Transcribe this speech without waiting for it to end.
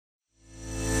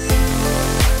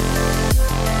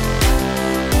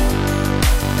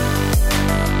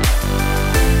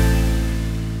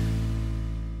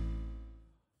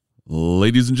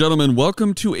Ladies and gentlemen,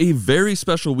 welcome to a very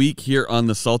special week here on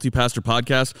the Salty Pastor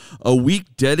Podcast, a week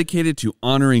dedicated to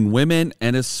honoring women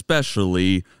and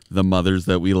especially the mothers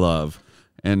that we love.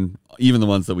 And even the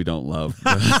ones that we don't love.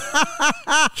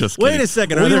 Just kidding. Wait a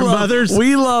second. Are there mothers?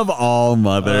 We love all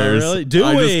mothers. Really?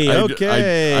 Do we?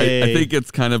 Okay. I think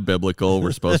it's kind of biblical.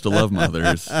 We're supposed to love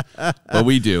mothers. But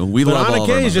we do. We love all of our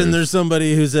mothers. On occasion, there's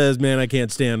somebody who says, man, I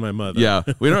can't stand my mother. Yeah.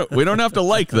 We don't have to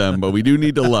like them, but we do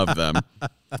need to love them.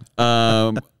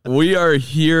 We are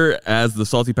here as the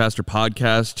Salty Pastor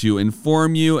Podcast to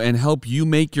inform you and help you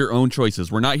make your own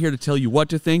choices. We're not here to tell you what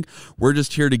to think. We're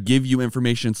just here to give you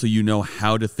information so you know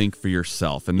how to think for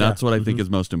yourself. And that's what I think is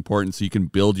most important, so you can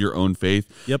build your own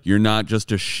faith. Yep. You're not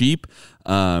just a sheep.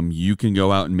 You can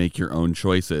go out and make your own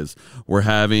choices. We're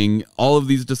having all of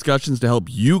these discussions to help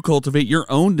you cultivate your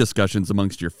own discussions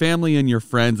amongst your family and your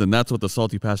friends, and that's what the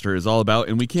Salty Pastor is all about.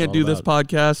 And we can't do this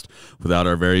podcast without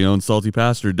our very own Salty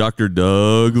Pastor, Dr.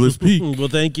 Douglas Peak. Well,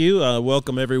 thank you.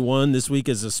 Welcome, everyone. This week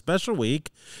is a special week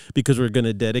because we're going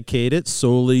to dedicate it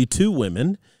solely to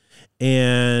women.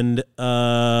 And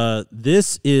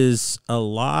this is a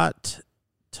lot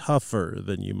tougher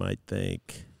than you might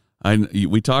think.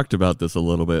 We talked about this a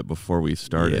little bit before we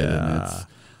started. Yeah.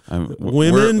 And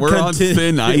we're on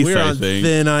thin ice, We're I on think.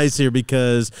 thin ice here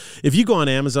because if you go on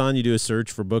Amazon, you do a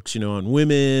search for books, on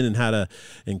women and how to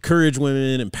encourage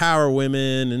women, empower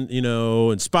women, and,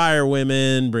 inspire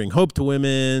women, bring hope to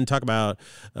women, talk about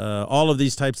all of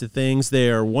these types of things.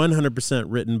 They are 100%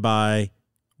 written by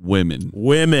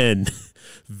women.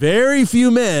 Very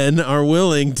few men are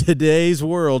willing today's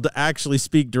world to actually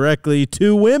speak directly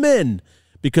to women.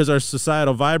 Because our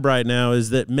societal vibe right now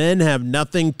is that men have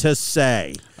nothing to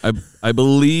say. I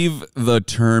believe the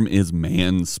term is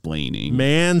mansplaining.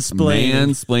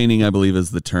 Mansplaining, I believe,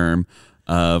 is the term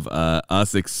of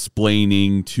us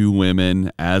explaining to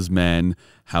women as men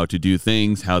how to do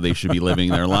things, how they should be living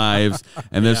their lives.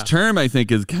 And this term, I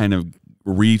think, is kind of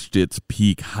reached its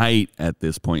peak height at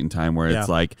this point in time where it's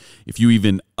like if you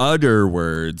even utter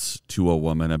words to a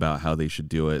woman about how they should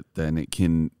do it, then it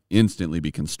can instantly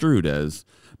be construed as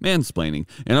mansplaining.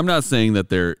 And I'm not saying that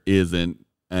there isn't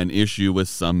an issue with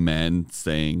some men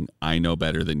saying, I know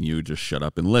better than you, just shut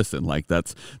up and listen. Like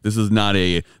that's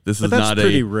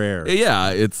pretty rare.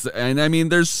 Yeah,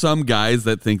 there's some guys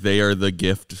that think they are the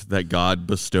gift that God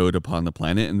bestowed upon the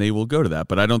planet and they will go to that.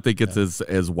 But I don't think it's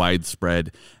as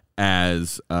widespread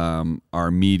as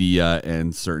our media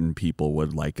and certain people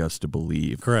would like us to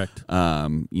believe. Correct.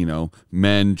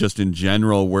 Men just in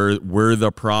general, we're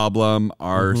the problem.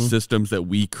 Our systems that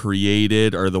we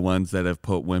created are the ones that have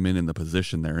put women in the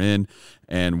position they're in,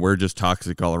 and we're just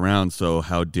toxic all around. So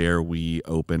how dare we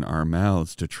open our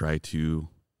mouths to try to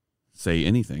say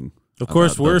anything? Of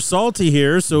course, we're salty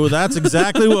here, so that's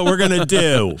exactly what we're going to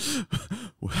do.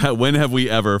 When have we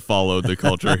ever followed the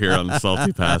culture here on the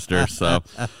Salty Pastor? So,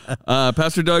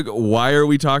 Pastor Doug, why are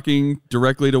we talking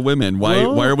directly to women? Why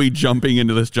are we jumping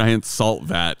into this giant salt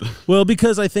vat? Well,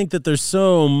 because I think that there's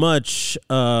so much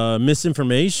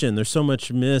misinformation. There's so much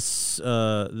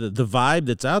the vibe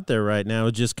that's out there right now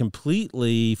is just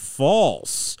completely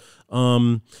false.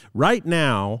 Right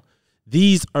now,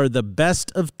 these are the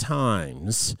best of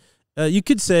times. You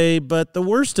could say, but the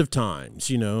worst of times,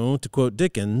 to quote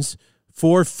Dickens,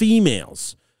 for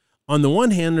females. On the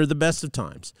one hand, they're the best of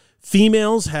times.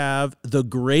 Females have the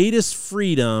greatest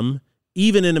freedom,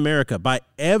 even in America, by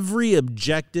every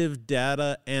objective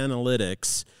data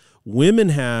analytics. Women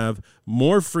have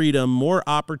more freedom, more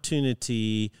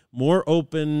opportunity, more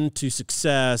open to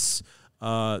success.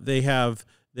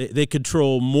 They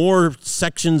control more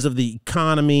sections of the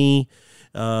economy.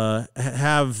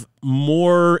 Have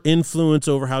more influence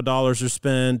over how dollars are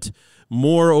spent,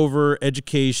 more over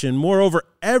education, more over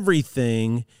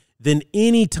everything than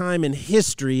any time in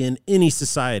history in any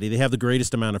society. They have the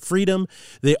greatest amount of freedom.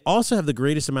 They also have the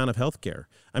greatest amount of health care.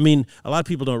 A lot of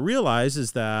people don't realize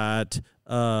is that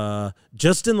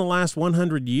just in the last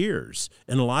 100 years,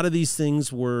 and a lot of these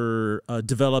things were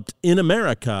developed in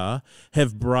America,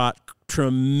 have brought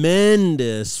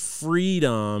tremendous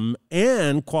freedom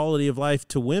and quality of life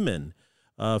to women.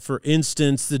 For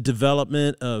instance, the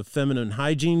development of feminine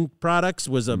hygiene products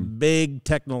was a big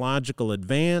technological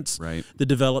advance. Right. The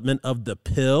development of the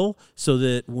pill so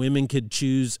that women could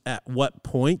choose at what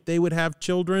point they would have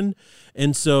children.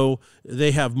 And so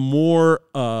they have more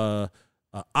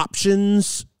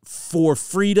options for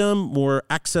freedom, more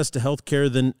access to health care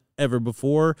than ever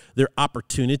before. Their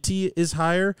opportunity is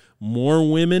higher. More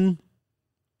women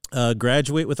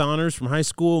graduate with honors from high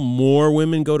school. More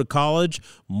women go to college.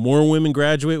 More women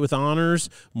graduate with honors.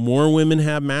 More women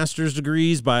have master's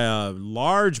degrees by a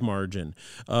large margin.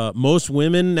 Most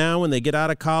women now, when they get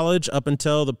out of college, up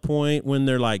until the point when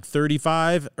they're like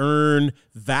 35, earn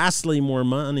vastly more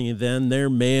money than their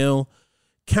male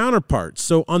counterparts.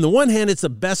 So on the one hand, it's the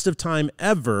best of time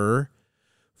ever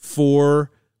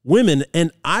for women.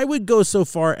 And I would go so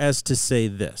far as to say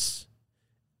this: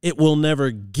 it will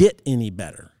never get any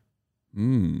better.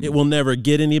 It will never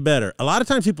get any better. A lot of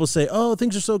times people say, oh,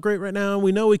 things are so great right now, and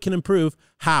we know we can improve.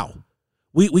 How?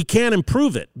 We can't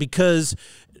improve it, because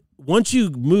once you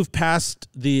move past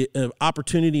the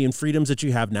opportunity and freedoms that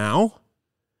you have now,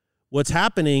 what's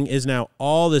happening is now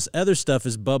all this other stuff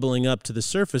is bubbling up to the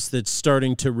surface that's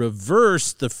starting to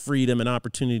reverse the freedom and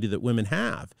opportunity that women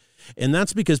have. And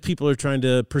that's because people are trying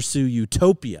to pursue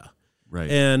utopia. Right.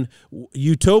 And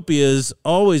utopias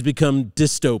always become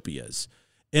dystopias.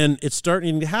 And it's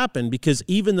starting to happen because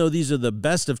even though these are the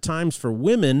best of times for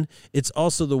women, it's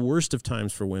also the worst of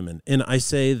times for women. And I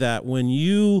say that when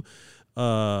you,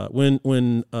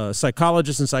 when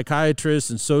psychologists and psychiatrists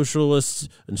and sociologists,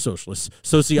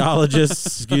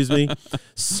 excuse me,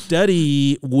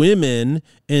 study women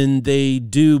and they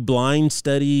do blind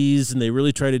studies and they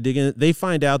really try to dig in, they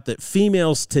find out that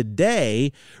females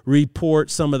today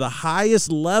report some of the highest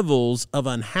levels of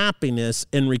unhappiness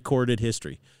in recorded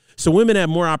history. So women have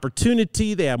more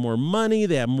opportunity, they have more money,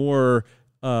 they have more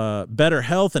better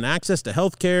health and access to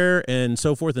health care and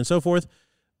so forth,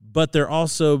 but they're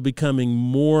also becoming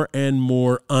more and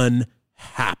more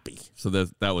unhappy. So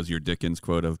that was your Dickens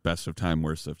quote of best of time,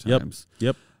 worst of times.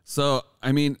 Yep. So,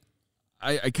 I mean,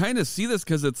 I kind of see this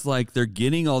because it's like they're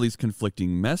getting all these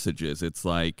conflicting messages. It's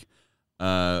like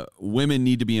women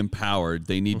need to be empowered.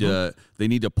 They need to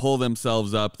pull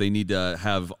themselves up. They need to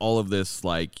have all of this,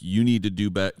 like, you need to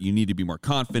do better. You need to be more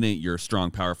confident. You're a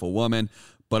strong, powerful woman.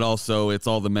 But also, it's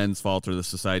all the men's fault or the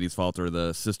society's fault or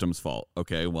the system's fault.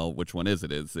 Okay, well, which one is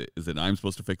it? Is it I'm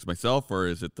supposed to fix myself, or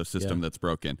is it the system that's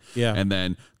broken? Yeah. And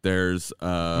then there's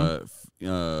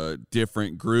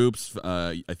different groups.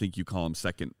 I think you call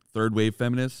them third wave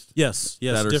feminists. Yes,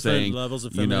 that are different saying, levels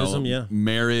of feminism.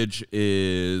 Marriage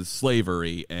is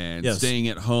slavery, and staying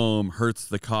at home hurts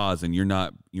the cause, and you're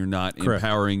not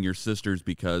empowering your sisters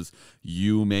because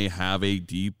you may have a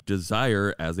deep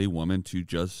desire as a woman to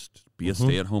just be a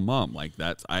stay-at-home mom. Like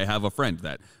I have a friend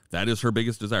that is her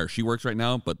biggest desire. She works right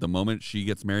now, but the moment she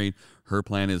gets married, her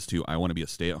plan is I want to be a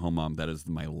stay-at-home mom. That is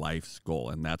my life's goal,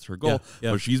 and that's her goal.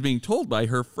 Yeah. But she's being told by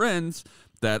her friends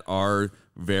that are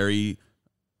very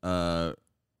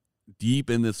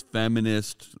deep in this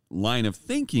feminist line of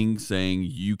thinking, saying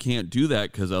you can't do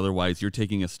that because otherwise you're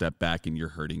taking a step back and you're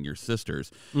hurting your sisters.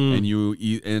 And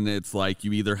it's like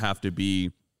you either have to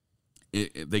be.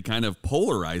 They kind of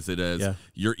polarize it as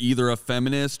you're either a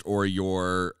feminist or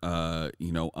you're,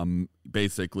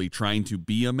 basically trying to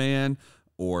be a man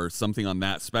or something on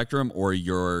that spectrum, or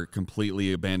you're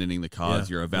completely abandoning the cause.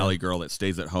 You're a valley girl that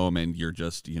stays at home and you're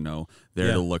just,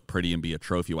 there to look pretty and be a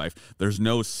trophy wife. There's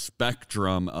no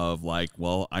spectrum of like,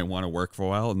 well, I want to work for a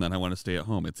while and then I want to stay at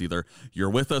home. It's either you're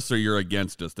with us or you're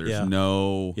against us. There's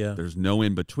there's no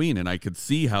in between. And I could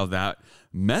see how that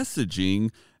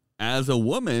messaging as a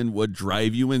woman would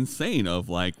drive you insane of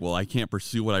like, well, I can't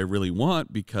pursue what I really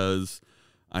want because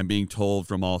I'm being told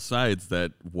from all sides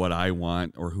that what I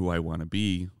want or who I want to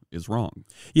be is wrong.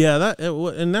 Yeah,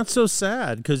 and that's so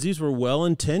sad because these were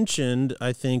well-intentioned,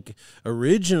 I think,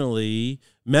 originally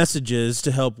messages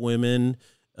to help women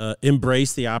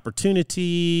embrace the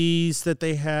opportunities that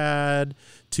they had,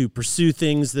 to pursue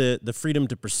things the freedom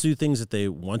to pursue things that they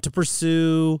want to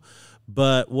pursue.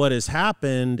 But what has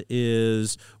happened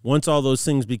is once all those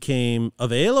things became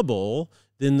available,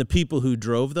 then the people who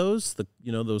drove those,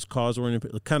 those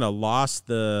cause-oriented, kind of lost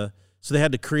so they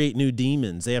had to create new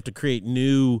demons. They have to create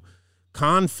new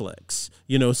conflicts,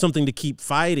 something to keep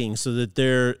fighting so that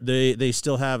they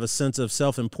still have a sense of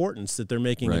self-importance, that they're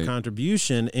making a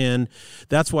contribution. And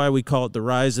that's why we call it the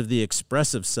rise of the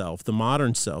expressive self, the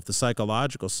modern self, the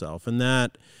psychological self. And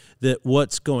that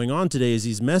what's going on today is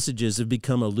these messages have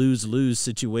become a lose-lose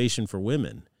situation for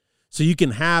women. So you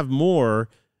can have more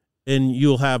and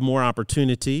you'll have more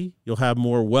opportunity, you'll have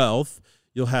more wealth,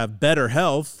 you'll have better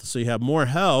health, so you have more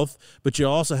health, but you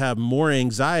also have more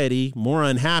anxiety, more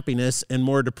unhappiness, and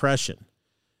more depression.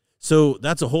 So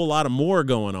that's a whole lot of more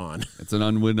going on. It's an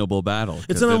unwinnable battle.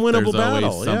 It's an unwinnable battle.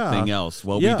 There's always something else.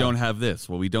 Well, we don't have this.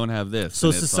 Well, we don't have this.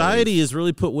 So society has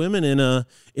really put women in a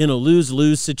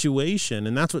lose-lose situation,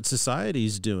 and that's what society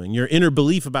is doing. Your inner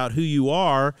belief about who you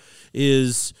are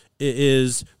is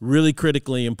is really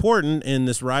critically important, and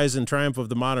this rise and triumph of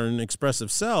the modern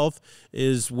expressive self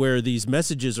is where these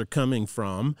messages are coming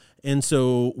from. And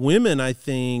so women, I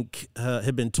think,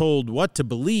 have been told what to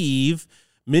believe.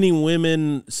 Many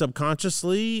women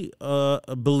subconsciously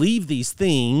believe these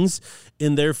things,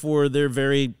 and therefore they're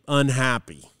very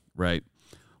unhappy. Right.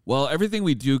 Well, everything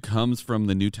we do comes from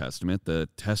the New Testament, the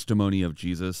testimony of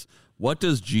Jesus. What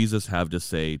does Jesus have to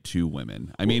say to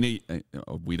women? I mean,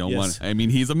 we don't want. I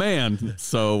mean, he's a man,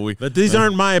 so. But these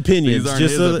aren't my opinions. These aren't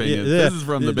his opinions. This is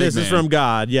from the big man. This is from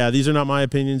God. Yeah, these are not my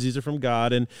opinions. These are from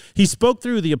God. And he spoke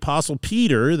through the Apostle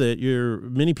Peter, that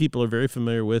many people are very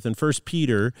familiar with. In 1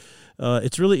 Peter,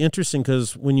 it's really interesting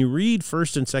because when you read 1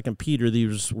 and 2 Peter,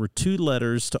 these were two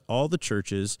letters to all the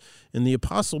churches, and the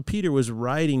Apostle Peter was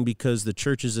writing because the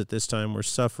churches at this time were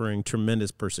suffering tremendous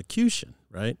persecution.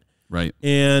 Right. Right.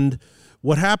 And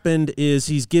what happened is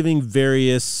he's giving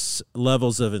various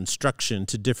levels of instruction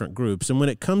to different groups. And when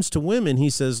it comes to women, he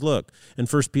says, look, in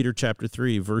 1 Peter chapter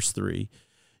 3, verse 3,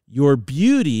 your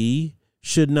beauty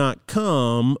should not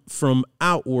come from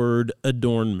outward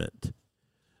adornment.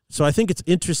 So I think it's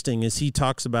interesting as he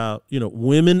talks about,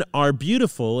 women are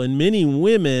beautiful, and many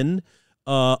women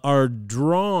are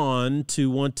drawn to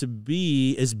want to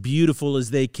be as beautiful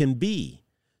as they can be.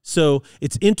 So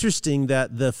it's interesting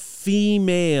that the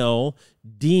female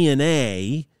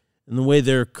DNA and the way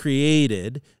they're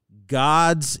created,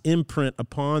 God's imprint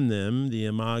upon them, the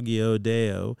imago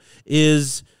Dei,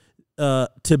 is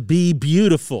to be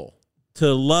beautiful,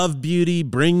 to love beauty,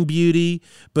 bring beauty.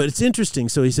 But it's interesting.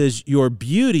 So he says, your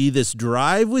beauty, this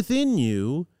drive within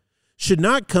you, should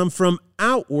not come from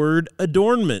outward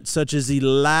adornment, such as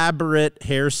elaborate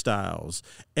hairstyles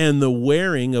and the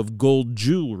wearing of gold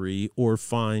jewelry or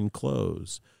fine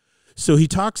clothes. So he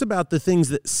talks about the things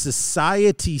that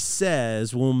society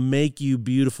says will make you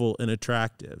beautiful and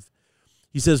attractive.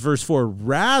 He says, verse 4,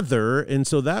 rather, and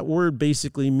so that word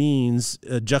basically means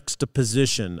a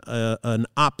juxtaposition, an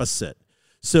opposite.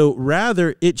 So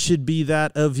rather, it should be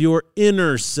that of your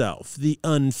inner self, the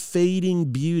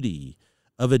unfading beauty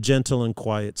of a gentle and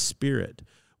quiet spirit,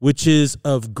 which is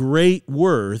of great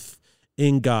worth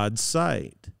in God's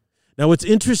sight. Now, what's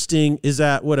interesting is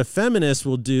that what a feminist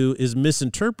will do is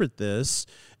misinterpret this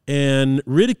and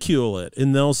ridicule it.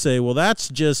 And they'll say, well, that's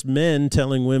just men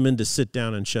telling women to sit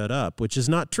down and shut up, which is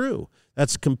not true.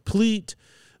 That's complete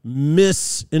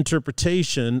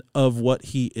misinterpretation of what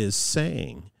he is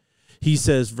saying. He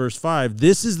says, verse 5,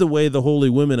 this is the way the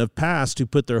holy women of past who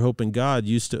put their hope in God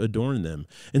used to adorn them.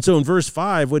 And so in verse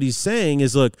 5, what he's saying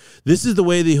is, look, this is the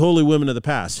way the holy women of the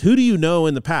past. Who do you know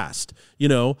in the past?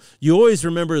 You always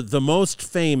remember the most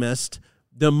famous,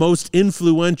 the most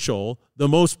influential, the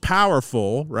most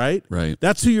powerful, right? Right.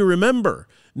 That's who you remember.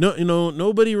 No,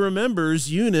 nobody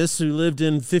remembers Eunice, who lived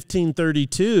in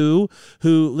 1532,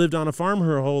 who lived on a farm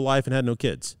her whole life and had no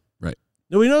kids. Right.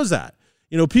 Nobody knows that.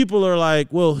 People are like,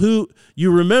 well,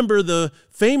 you remember the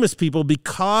famous people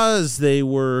because they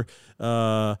were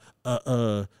an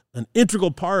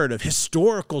integral part of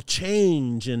historical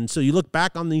change. And so you look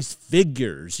back on these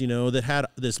figures, that had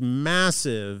this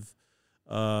massive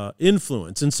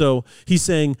influence. And so he's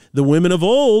saying the women of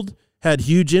old had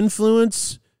huge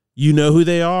influence. You know who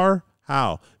they are?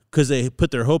 How? Because they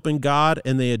put their hope in God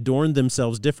and they adorned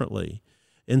themselves differently.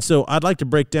 And so I'd like to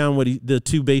break down the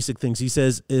two basic things. He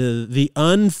says the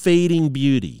unfading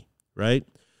beauty, right?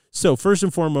 So first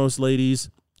and foremost, ladies,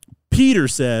 Peter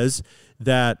says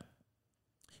that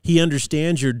he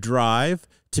understands your drive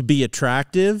to be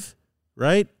attractive,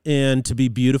 right, and to be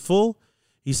beautiful.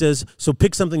 He says, so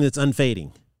pick something that's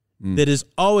unfading, that is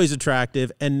always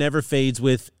attractive and never fades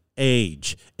with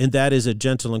age, and that is a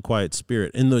gentle and quiet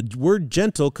spirit. And the word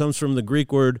gentle comes from the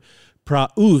Greek word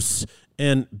praus,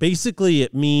 and basically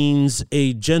it means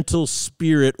a gentle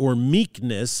spirit or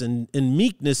meekness, and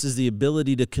meekness is the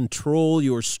ability to control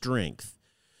your strength.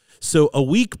 So a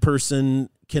weak person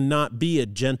cannot be a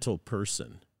gentle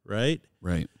person, right?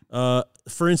 Right.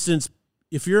 For instance,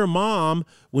 if you're a mom,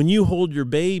 when you hold your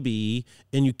baby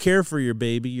and you care for your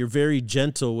baby, you're very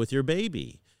gentle with your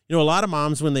baby. A lot of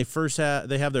moms, when they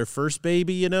have their first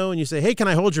baby, and you say, hey, can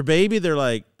I hold your baby? They're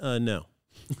like, no.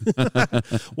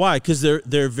 Why? Because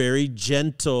they're very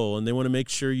gentle and they want to make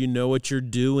sure you know what you're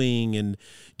doing. And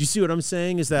do you see what I'm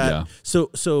saying? Is that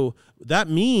so that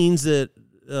means that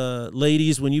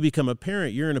ladies, when you become a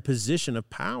parent, you're in a position of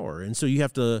power, and so you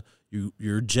have to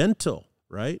you're gentle,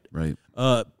 right? Right.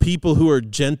 People who are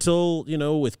gentle,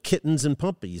 with kittens and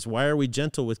puppies. Why are we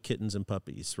gentle with kittens and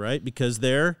puppies? Right? Because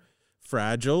they're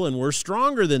fragile and we're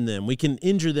stronger than them. We can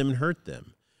injure them and hurt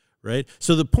them. Right?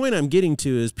 So the point I'm getting to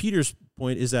is Peter's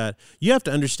point is that you have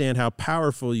to understand how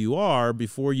powerful you are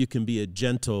before you can be a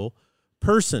gentle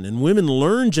person. And women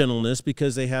learn gentleness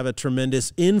because they have a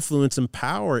tremendous influence and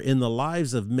power in the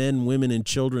lives of men, women, and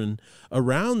children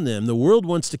around them. The world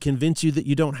wants to convince you that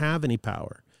you don't have any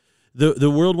power.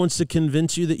 The world wants to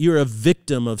convince you that you're a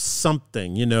victim of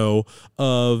something,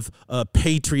 of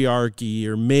patriarchy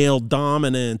or male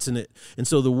dominance. And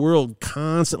so the world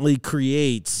constantly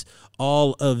creates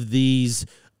all of these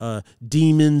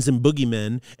demons and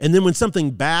boogeymen. And then when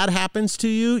something bad happens to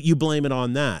you, you blame it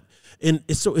on that. And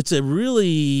so it's a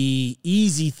really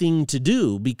easy thing to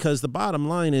do because the bottom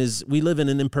line is we live in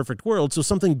an imperfect world. So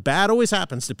something bad always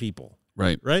happens to people.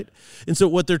 Right. And so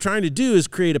what they're trying to do is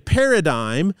create a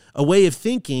paradigm, a way of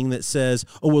thinking that says,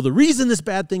 oh, well, the reason this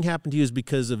bad thing happened to you is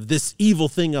because of this evil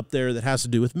thing up there that has to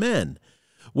do with men.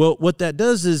 Well, what that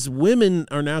does is women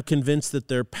are now convinced that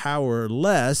they're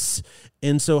powerless.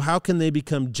 And so how can they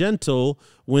become gentle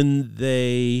when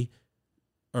they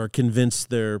are convinced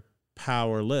they're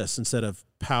powerless instead of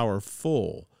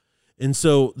powerful? And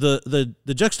so the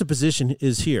juxtaposition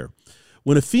is here.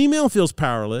 When a female feels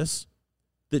powerless,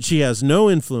 that she has no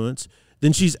influence,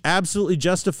 then she's absolutely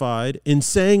justified in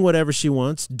saying whatever she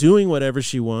wants, doing whatever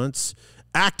she wants,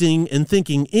 acting and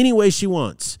thinking any way she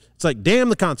wants. It's like, damn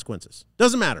the consequences.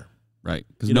 Doesn't matter. Right.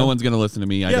 Because no one's going to listen to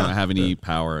me. I don't have any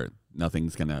power.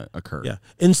 Nothing's going to occur. Yeah.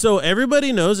 And so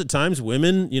everybody knows at times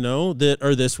women, that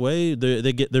are this way,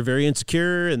 they're very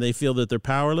insecure and they feel that they're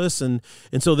powerless. And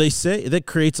so they say that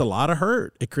creates a lot of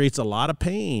hurt. It creates a lot of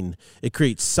pain. It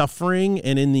creates suffering.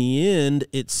 And in the end,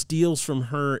 it steals from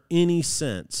her any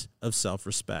sense of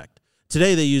self-respect.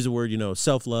 Today they use the word,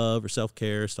 self-love or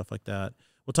self-care, stuff like that.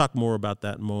 We'll talk more about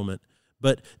that in a moment.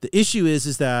 But the issue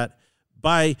is that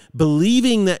by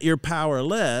believing that you're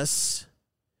powerless,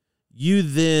 you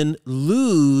then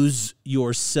lose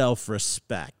your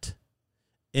self-respect.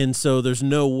 And so there's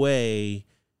no way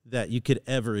that you could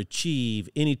ever achieve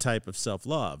any type of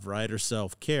self-love, right, or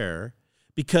self-care,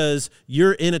 because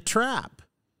you're in a trap.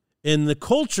 And the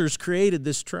culture's created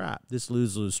this trap, this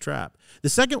lose-lose trap. The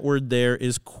second word there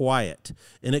is quiet,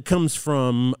 and it comes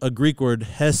from a Greek word,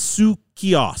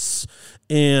 hesukios.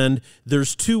 And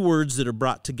there's two words that are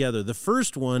brought together. The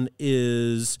first one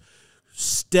is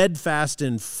steadfast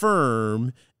and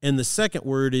firm, and the second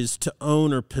word is to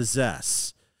own or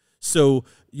possess. So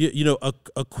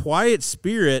a quiet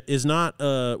spirit is not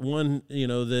one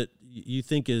that you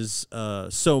think is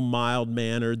so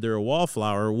mild-mannered, they're a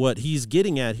wallflower. What he's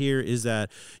getting at here is that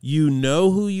you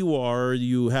know who you are,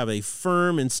 you have a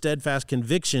firm and steadfast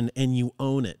conviction, and you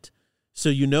own it. So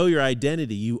you know your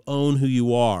identity. You own who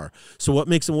you are. So what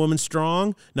makes a woman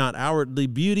strong? Not outwardly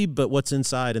beauty, but what's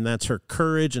inside, and that's her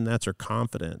courage and that's her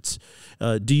confidence.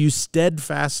 Do you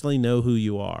steadfastly know who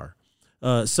you are?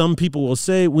 Some people will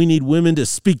say we need women to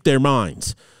speak their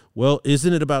minds. Well,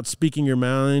 isn't it about speaking your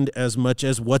mind as much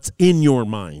as what's in your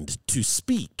mind to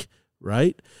speak,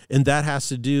 right? And that has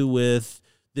to do with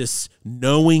this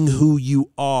knowing who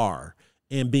you are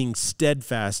and being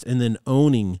steadfast and then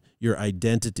owning your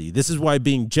identity. This is why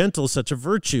being gentle is such a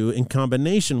virtue in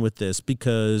combination with this,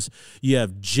 because you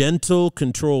have gentle,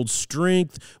 controlled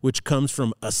strength, which comes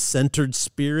from a centered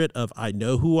spirit of I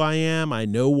know who I am, I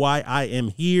know why I am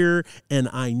here, and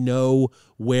I know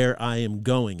where I am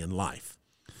going in life.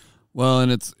 Well,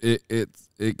 and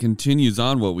it continues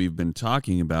on what we've been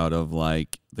talking about of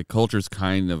like the culture's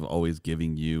kind of always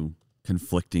giving you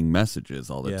conflicting messages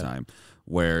all the time,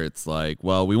 where it's like,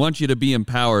 well, we want you to be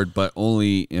empowered, but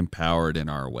only empowered in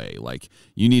our way. Like,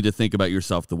 you need to think about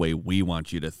yourself the way we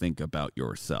want you to think about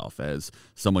yourself, as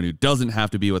someone who doesn't have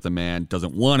to be with a man,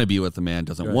 doesn't want to be with a man,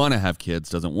 doesn't want to have kids,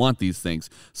 doesn't want these things.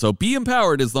 So be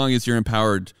empowered as long as you're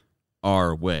empowered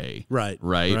our way. Right.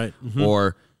 Mm-hmm.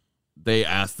 Or they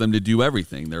ask them to do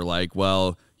everything. They're like,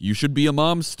 well, you should be a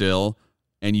mom still,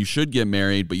 and you should get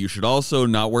married, but you should also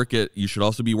you should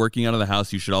also be working out of the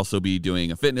house. You should also be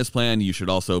doing a fitness plan. You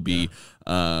should also be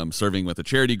serving with a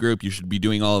charity group. You should be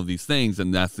doing all of these things.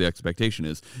 And that's the expectation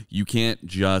is you can't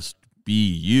just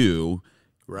be you.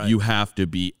 Right. You have to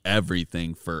be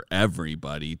everything for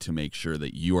everybody to make sure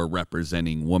that you are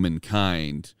representing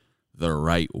womankind the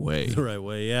right way. The right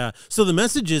way, yeah. So the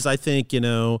message is, I think,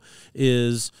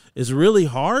 is really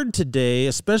hard today,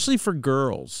 especially for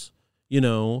girls,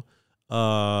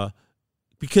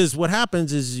 because what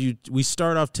happens is we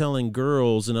start off telling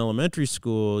girls in elementary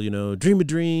school, dream a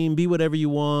dream, be whatever you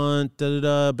want,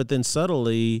 but then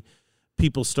subtly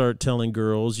people start telling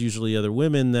girls, usually other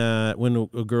women, that when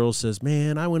a girl says,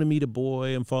 man, I want to meet a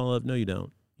boy and fall in love, no, you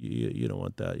don't. You don't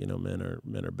want that.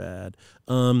 Men are bad.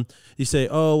 You say,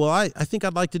 oh, well, I think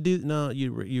I'd like to do. No,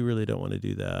 you really don't want to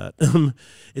do that.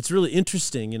 It's really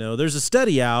interesting. There's a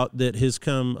study out that has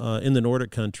come in the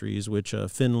Nordic countries, which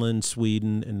Finland,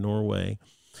 Sweden, and Norway.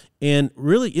 And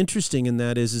really interesting in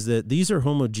that is that these are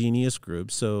homogeneous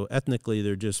groups. So ethnically,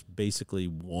 they're just basically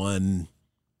one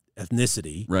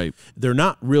ethnicity. Right. They're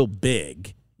not real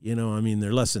big.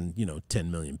 They're less than,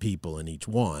 10 million people in each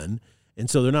one. And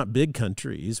so they're not big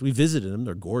countries. We visited them.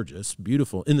 They're gorgeous,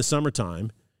 beautiful. In the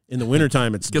summertime. In the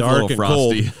wintertime, it's dark and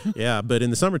frosty. Cold. Yeah, but in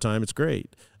the summertime, it's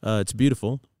great. It's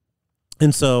beautiful.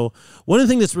 And so one of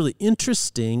the things that's really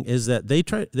interesting is that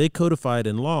they codified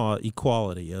in law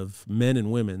equality of men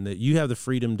and women, that you have the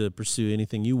freedom to pursue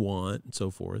anything you want and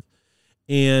so forth.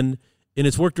 And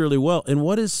it's worked really well. And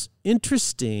what is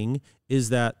interesting is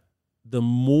that the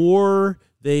more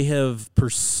they have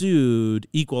pursued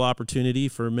equal opportunity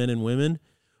for men and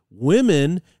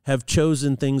women have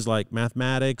chosen things like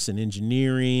mathematics and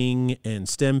engineering and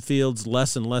STEM fields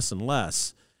less and less and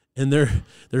less. And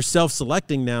they're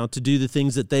self-selecting now to do the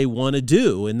things that they want to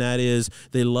do, and that is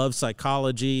they love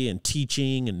psychology and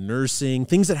teaching and nursing,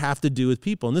 things that have to do with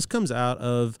people. And this comes out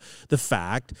of the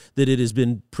fact that it has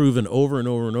been proven over and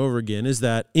over and over again is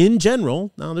that in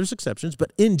general, now there's exceptions,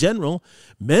 but in general,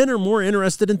 men are more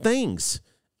interested in things,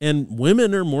 and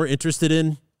women are more interested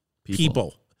in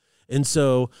people. And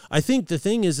so I think the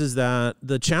thing is that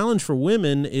the challenge for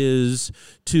women is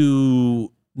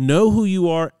to know who you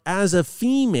are as a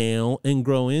female and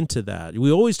grow into that. We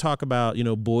always talk about,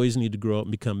 boys need to grow up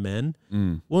and become men.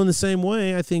 Well, in the same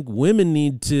way, I think women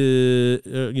need to,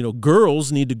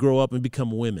 girls need to grow up and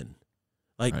become women.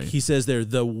 Like He says there,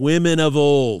 the women of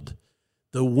old,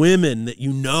 the women that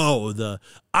the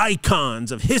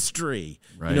icons of history.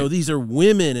 Right. These are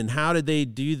women, and how did they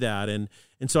do that? And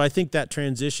so I think that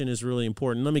transition is really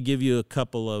important. Let me give you a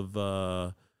couple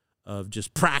of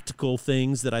just practical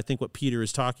things that I think what Peter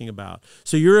is talking about.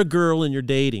 So you're a girl and you're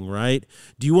dating, right?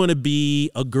 Do you want to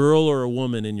be a girl or a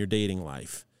woman in your dating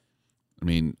life?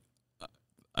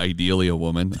 Ideally a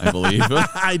woman, I believe.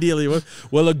 Ideally a woman.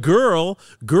 Well, a girl,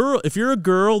 if you're a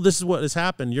girl, this is what has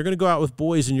happened. You're going to go out with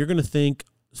boys and you're going to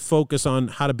focus on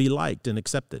how to be liked and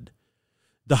accepted.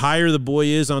 The higher the boy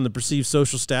is on the perceived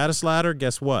social status ladder,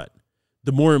 guess what?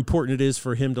 The more important it is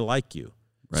for him to like you.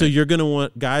 Right. So you're going to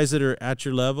want guys that are at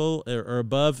your level or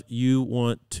above, you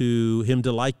want him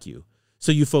to like you.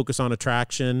 So you focus on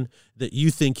attraction that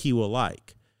you think he will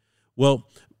like. Well,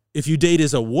 if you date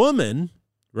as a woman,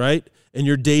 right, and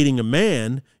you're dating a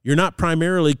man, you're not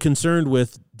primarily concerned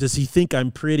with, does he think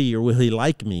I'm pretty or will he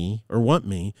like me or want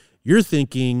me? You're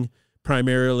thinking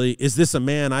primarily, is this a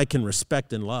man I can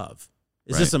respect and love?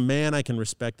 Is this a man I can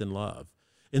respect and love?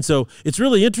 And so it's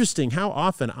really interesting how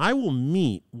often I will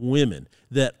meet women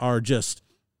that are just,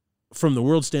 from the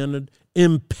world standard,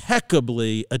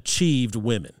 impeccably achieved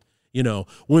women.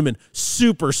 Women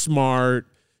super smart,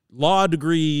 law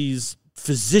degrees,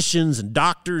 physicians and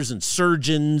doctors and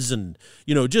surgeons and,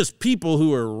 just people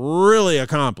who are really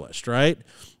accomplished, right?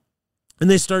 And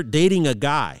they start dating a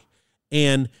guy,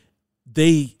 and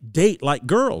they date like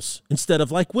girls instead of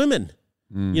like women.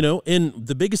 And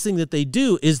the biggest thing that they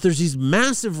do is there's these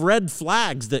massive red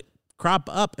flags that crop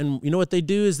up, and what they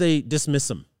do is they dismiss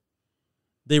them.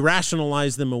 They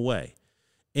rationalize them away.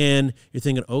 And you're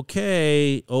thinking,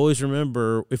 okay, always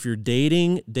remember, if you're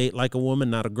dating, date like a woman,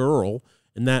 not a girl.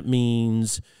 And that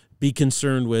means be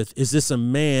concerned with, is this a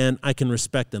man I can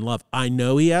respect and love? I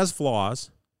know he has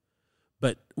flaws,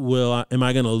 but am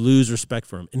I going to lose respect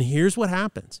for him? And here's what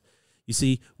happens. You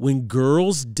see, when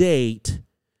girls date,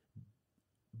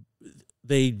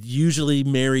 they usually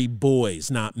marry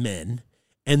boys, not men.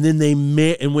 And then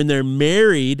and when they're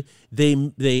married,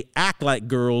 they act like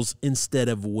girls instead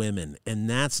of women. And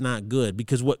that's not good,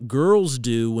 because what girls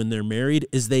do when they're married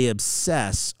is they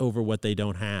obsess over what they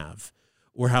don't have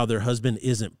or how their husband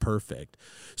isn't perfect.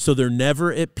 So they're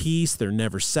never at peace, they're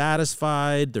never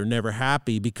satisfied, they're never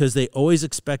happy, because they always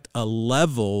expect a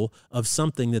level of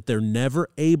something that they're never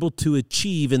able to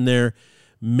achieve in their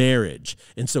marriage.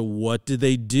 And so what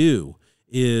do?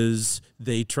 Is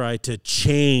they try to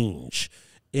change.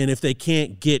 And if they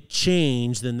can't get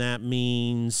change, then that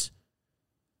means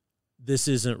this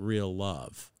isn't real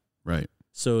love. Right.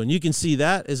 So, and you can see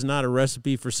that is not a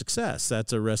recipe for success.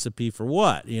 That's a recipe for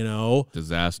what?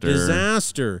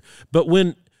 Disaster. But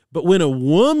when a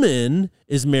woman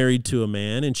is married to a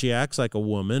man and she acts like a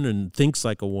woman and thinks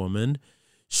like a woman,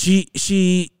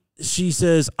 she she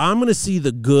says, I'm going to see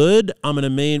the good. I'm going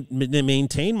to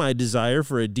maintain my desire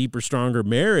for a deeper, stronger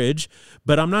marriage,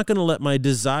 but I'm not going to let my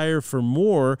desire for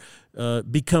more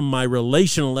become my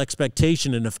relational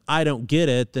expectation. And if I don't get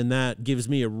it, then that gives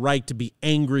me a right to be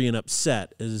angry and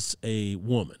upset as a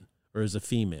woman or as a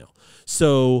female.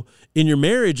 So in your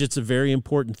marriage, it's a very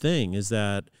important thing, is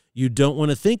that you don't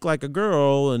want to think like a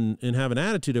girl and have an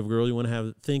attitude of a girl. You want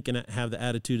to think and have the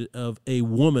attitude of a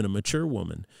woman, a mature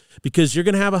woman, because you're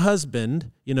going to have a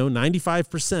husband.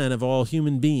 95% of all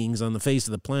human beings on the face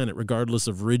of the planet, regardless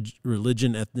of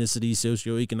religion, ethnicity,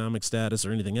 socioeconomic status,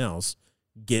 or anything else,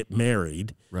 get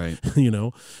married. Right.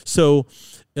 So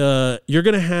you're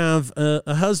going to have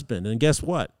a husband. And guess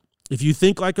what? If you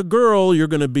think like a girl, you're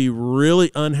going to be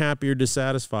really unhappy or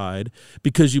dissatisfied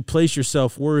because you place your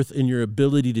self-worth in your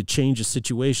ability to change a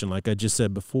situation, like I just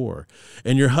said before.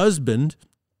 And your husband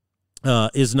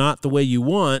is not the way you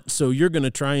want, so you're going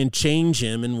to try and change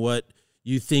him in what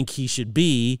you think he should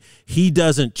be. He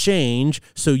doesn't change,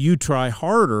 so you try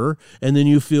harder, and then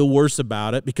you feel worse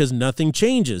about it because nothing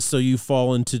changes, so you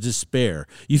fall into despair.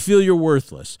 You feel you're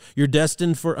worthless. You're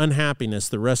destined for unhappiness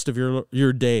the rest of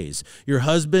your days. Your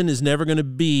husband is never going to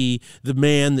be the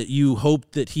man that you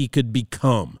hoped that he could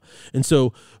become. And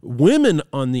so women,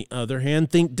 on the other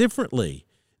hand, think differently.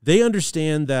 They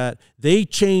understand that they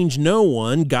change no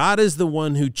one. God is the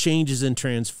one who changes and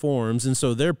transforms. And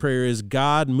so their prayer is,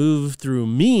 God, move through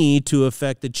me to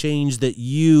affect the change that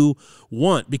you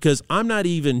want, because I'm not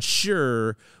even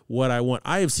sure what I want.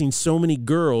 I have seen so many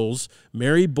girls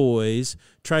marry boys,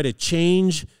 try to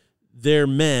change their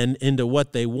men into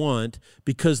what they want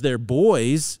because they're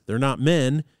boys, they're not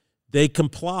men. They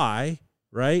comply,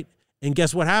 right? And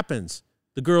guess what happens?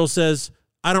 The girl says,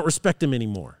 I don't respect him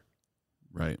anymore.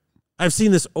 Right. I've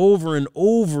seen this over and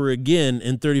over again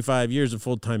in 35 years of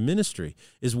full-time ministry,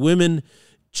 is women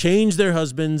change their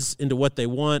husbands into what they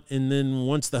want, and then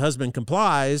once the husband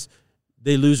complies,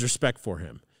 they lose respect for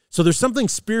him. So there's something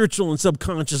spiritual and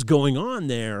subconscious going on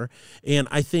there, and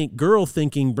I think girl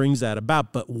thinking brings that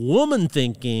about, but woman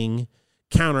thinking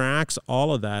counteracts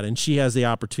all of that, and she has the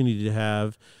opportunity to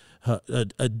have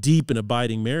a deep and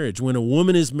abiding marriage. When a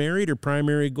woman is married, her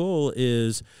primary goal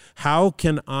is, how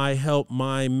can I help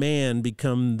my man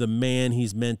become the man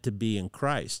he's meant to be in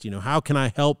Christ? How can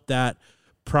I help that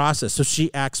process? So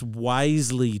she acts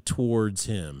wisely towards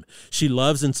him. She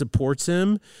loves and supports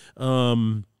him.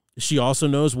 She also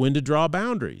knows when to draw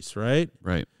boundaries, right?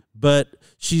 Right. But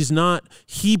she's not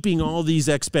heaping all these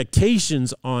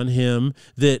expectations on him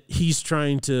that he's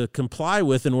trying to comply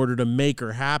with in order to make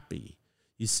her happy.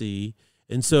 You see?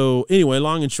 And so anyway,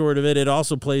 long and short of it, it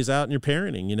also plays out in your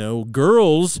parenting.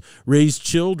 Girls raise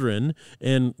children,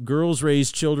 and girls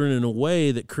raise children in a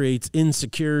way that creates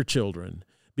insecure children,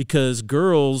 because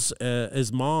girls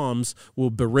as moms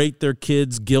will berate their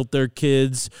kids, guilt their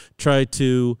kids, try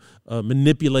to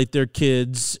manipulate their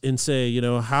kids and say,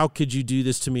 how could you do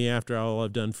this to me after all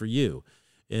I've done for you?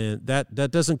 And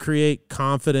that doesn't create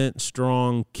confident,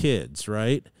 strong kids,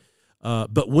 right?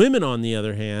 But women, on the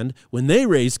other hand, when they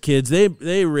raise kids,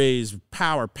 they raise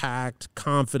power-packed,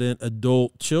 confident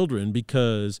adult children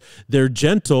because they're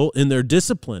gentle in their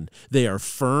discipline. They are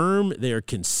firm. They are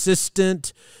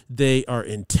consistent. They are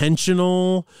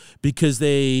intentional because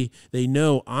they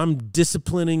know, I'm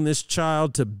disciplining this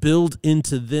child to build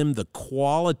into them the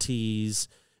qualities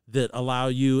that allow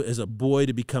you as a boy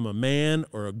to become a man,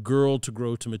 or a girl to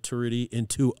grow to maturity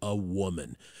into a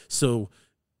woman. So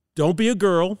don't be a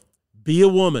girl. Be a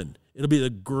woman. It'll be the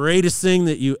greatest thing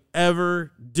that you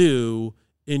ever do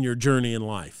in your journey in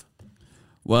life.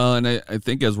 Well, and I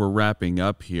think as we're wrapping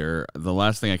up here, the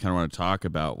last thing I kind of want to talk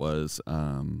about was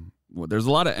there's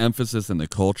a lot of emphasis in the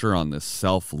culture on this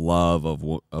self-love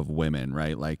of women,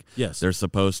 right? Like, yes, they're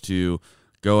supposed to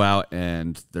go out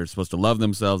and they're supposed to love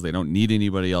themselves. They don't need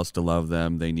anybody else to love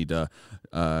them. They need to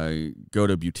go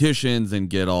to beauticians and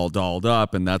get all dolled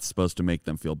up, and that's supposed to make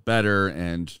them feel better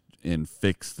and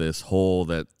fix this hole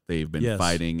that they've been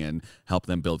fighting and help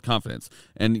them build confidence.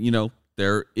 And,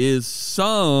 there is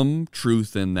some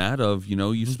truth in that of,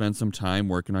 you spend some time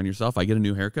working on yourself. I get a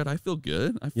new haircut. I feel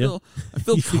good. I feel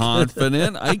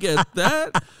confident. I get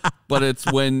that. But it's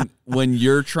when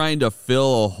you're trying to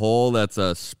fill a hole that's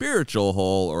a spiritual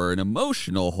hole or an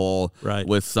emotional hole, right,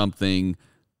 with something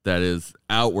that is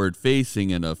outward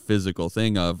facing and a physical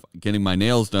thing of getting my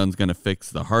nails done is going to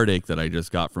fix the heartache that I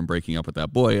just got from breaking up with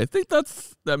that boy. I think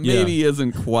that maybe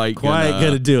isn't quite going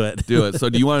to do it. So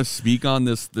do you want to speak on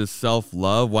this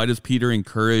self-love? Why does Peter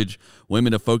encourage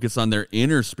women to focus on their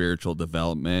inner spiritual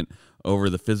development over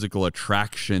the physical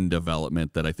attraction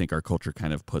development that I think our culture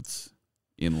kind of puts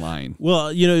in line. Well,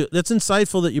 that's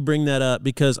insightful that you bring that up,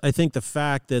 because I think the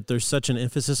fact that there's such an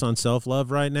emphasis on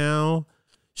self-love right now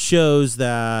shows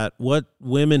that what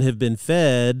women have been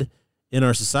fed in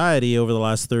our society over the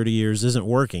last 30 years isn't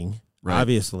working,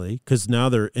 obviously, because now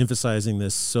they're emphasizing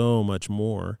this so much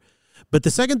more. But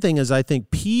the second thing is, I think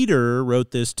Peter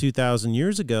wrote this 2,000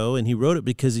 years ago, and he wrote it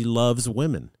because he loves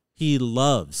women. He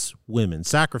loves women,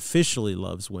 sacrificially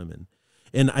loves women.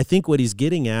 And I think what he's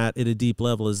getting at a deep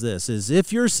level is this, is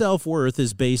if your self-worth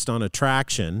is based on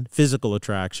attraction, physical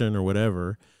attraction or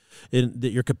whatever,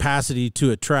 that your capacity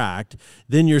to attract,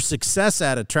 then your success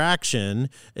at attraction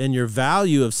and your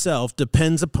value of self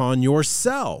depends upon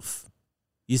yourself.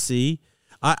 You see,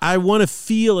 I want to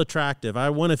feel attractive. I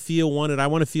want to feel wanted. I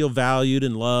want to feel valued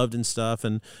and loved and stuff.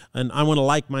 And I want to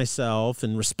like myself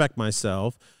and respect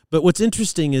myself. But what's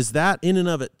interesting is that in and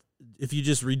of it, if you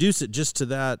just reduce it just to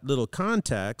that little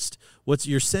context, what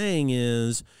you're saying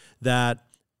is that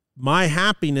my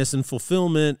happiness and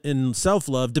fulfillment and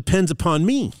self-love depends upon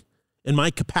me and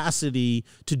my capacity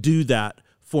to do that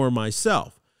for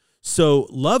myself. So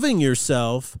loving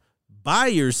yourself by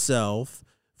yourself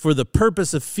for the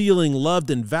purpose of feeling loved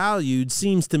and valued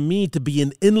seems to me to be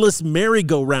an endless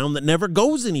merry-go-round that never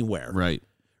goes anywhere.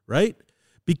 Right?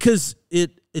 Because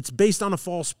it's based on a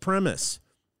false premise.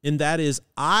 And that is,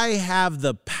 I have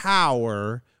the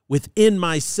power within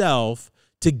myself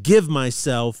to give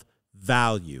myself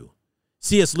value.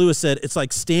 C.S. Lewis said, it's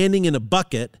like standing in a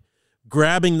bucket,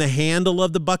 grabbing the handle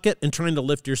of the bucket and trying to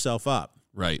lift yourself up.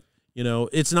 Right.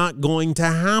 It's not going to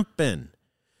happen.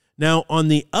 Now, on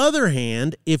the other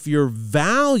hand, if your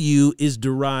value is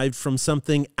derived from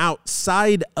something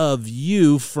outside of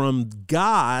you, from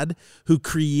God, who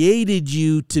created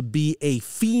you to be a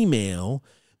female,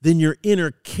 then your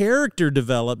inner character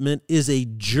development is a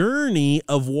journey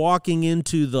of walking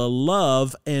into the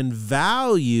love and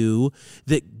value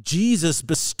that Jesus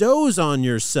bestows on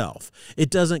yourself.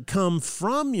 It doesn't come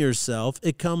from yourself,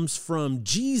 it comes from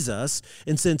Jesus.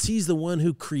 And since he's the one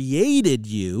who created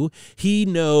you, he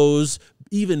knows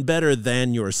even better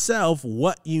than yourself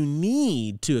what you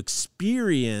need to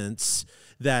experience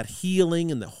that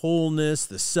healing and the wholeness,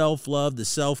 the self-love, the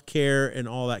self-care, and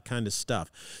all that kind of stuff.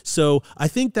 So I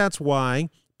think that's why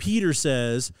Peter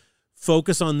says,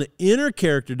 focus on the inner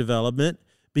character development,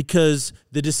 because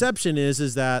the deception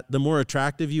is that the more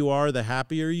attractive you are, the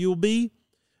happier you'll be.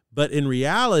 But in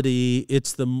reality,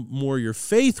 it's the more your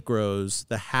faith grows,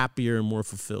 the happier and more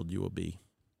fulfilled you will be.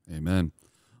 Amen.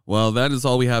 Well, that is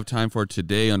all we have time for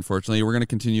today, unfortunately. We're going to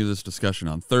continue this discussion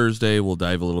on Thursday. We'll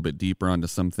dive a little bit deeper onto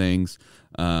some things.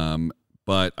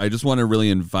 But I just want to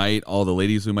really invite all the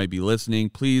ladies who might be listening,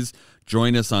 please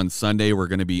join us on Sunday. We're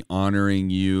going to be honoring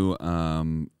you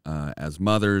as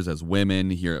mothers, as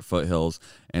women here at Foothills,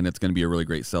 and it's going to be a really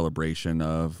great celebration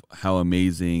of how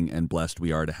amazing and blessed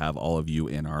we are to have all of you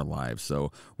in our lives.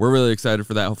 So we're really excited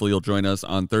for that. Hopefully you'll join us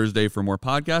on Thursday for more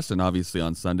podcasts, and obviously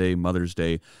on Sunday, Mother's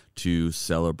Day, to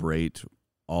celebrate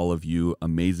all of you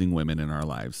amazing women in our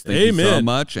lives. Thank you so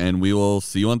much, and we will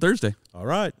see you on Thursday. All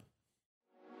right.